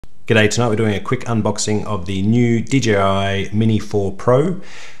G'day, tonight we're doing a quick unboxing of the new DJI Mini 4 Pro.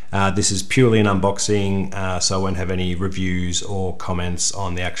 This is purely an unboxing, so I won't have any reviews or comments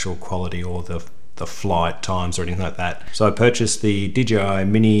on the actual quality or the flight times or anything like that. So I purchased the DJI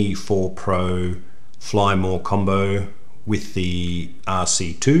Mini 4 Pro Fly More combo with the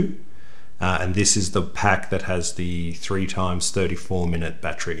RC2, and this is the pack that has the 3x 34-minute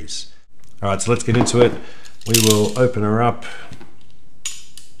batteries. Alright, so let's get into it. We will open her up.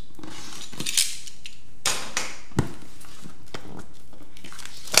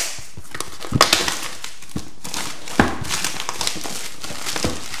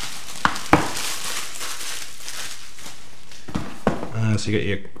 So you get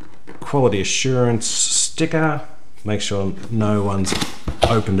your quality assurance sticker. Make sure no one's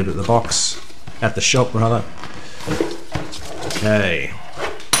opened it at the shop rather. Okay,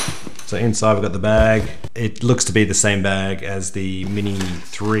 so inside we've got the bag. It looks to be the same bag as the Mini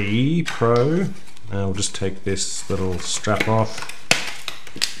 3 Pro. We'll just take this little strap off.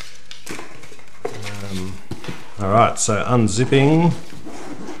 Alright, so unzipping.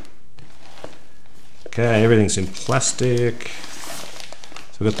 Okay, everything's in plastic.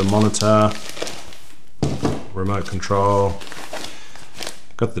 We've got the monitor, remote control,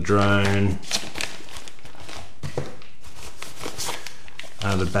 got the drone,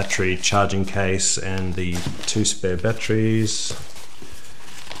 the battery charging case and the 2 spare batteries.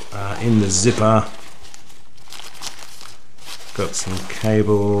 In the zipper, got some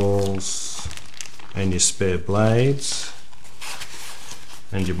cables and your spare blades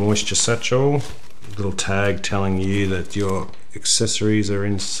and your moisture satchel. Little tag telling you that your accessories are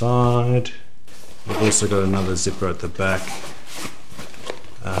inside. We've also got another zipper at the back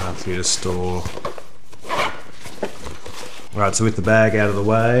for you to store. Right, so with the bag out of the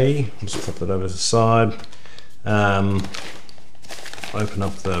way, just pop that over to the side. Open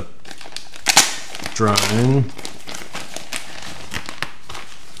up the drone.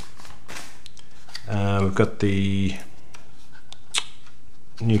 We've got the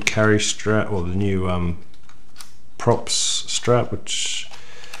new carry strap, or the new props strap, which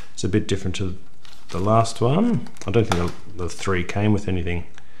is a bit different to the last one. I don't think the 3 came with anything,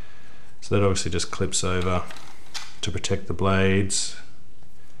 so that obviously just clips over to protect the blades.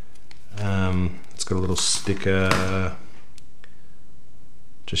 It's got a little sticker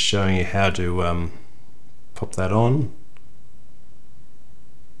just showing you how to pop that on.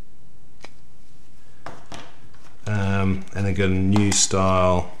 And then got a new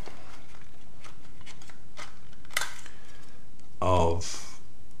style of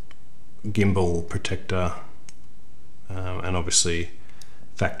gimbal protector, and obviously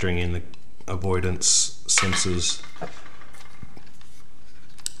factoring in the avoidance sensors.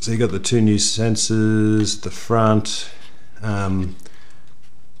 So you got the 2 new sensors at the front. The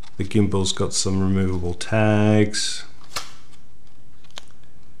gimbal's got some removable tags,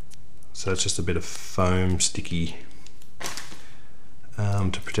 so it's just a bit of foam sticky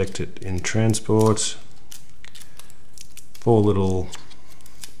to protect it in transport. 4 little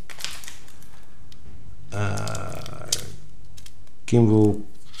gimbal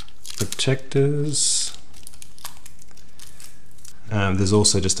protectors. There's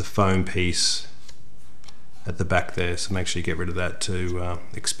also just a foam piece at the back there, so make sure you get rid of that to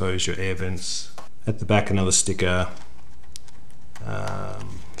expose your air vents. At the back, another sticker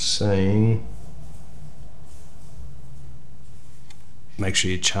saying make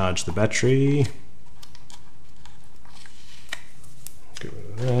sure you charge the battery. Get rid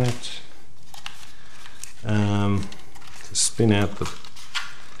of that. Spin out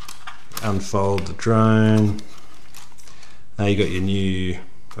unfold the drone. You got your new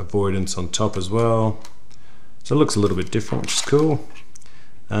avoidance on top as well, so it looks a little bit different, which is cool.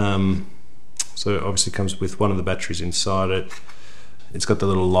 So it obviously comes with one of the batteries inside it. It's got the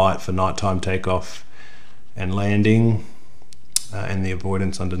little light for nighttime takeoff and landing, and the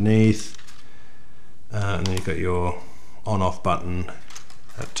avoidance underneath, and then you've got your on-off button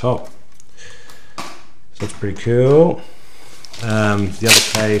at top. So that's pretty cool. The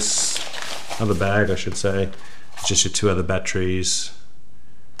other case, other bag I should say, is just your 2 other batteries.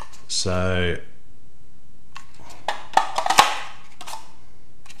 So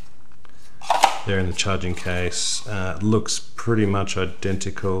they're in the charging case. Looks pretty much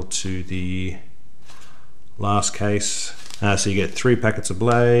identical to the last case. So you get 3 packets of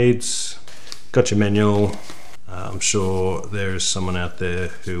blades, got your manual. I'm sure there is someone out there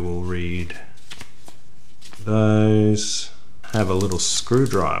who will read those. Have a little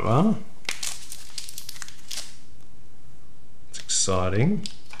screwdriver. It's exciting.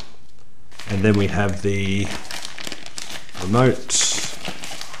 And then we have the remote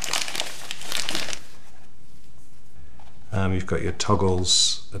You've got your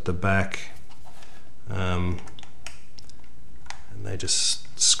toggles at the back, and they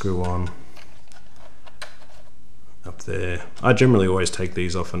just screw on up there. I generally always take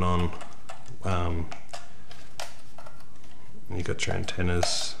these off and on. You've got your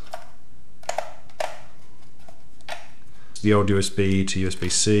antennas, the old USB to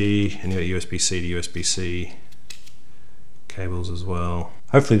USB C, and you got USB C to USB C cables as well.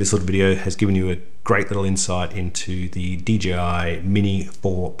 Hopefully this little video has given you a great little insight into the DJI Mini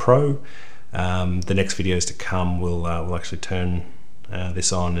 4 Pro. The next videos to come will actually turn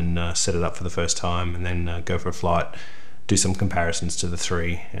this on and set it up for the first time, and then go for a flight, do some comparisons to the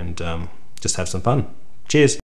 3, and just have some fun. Cheers!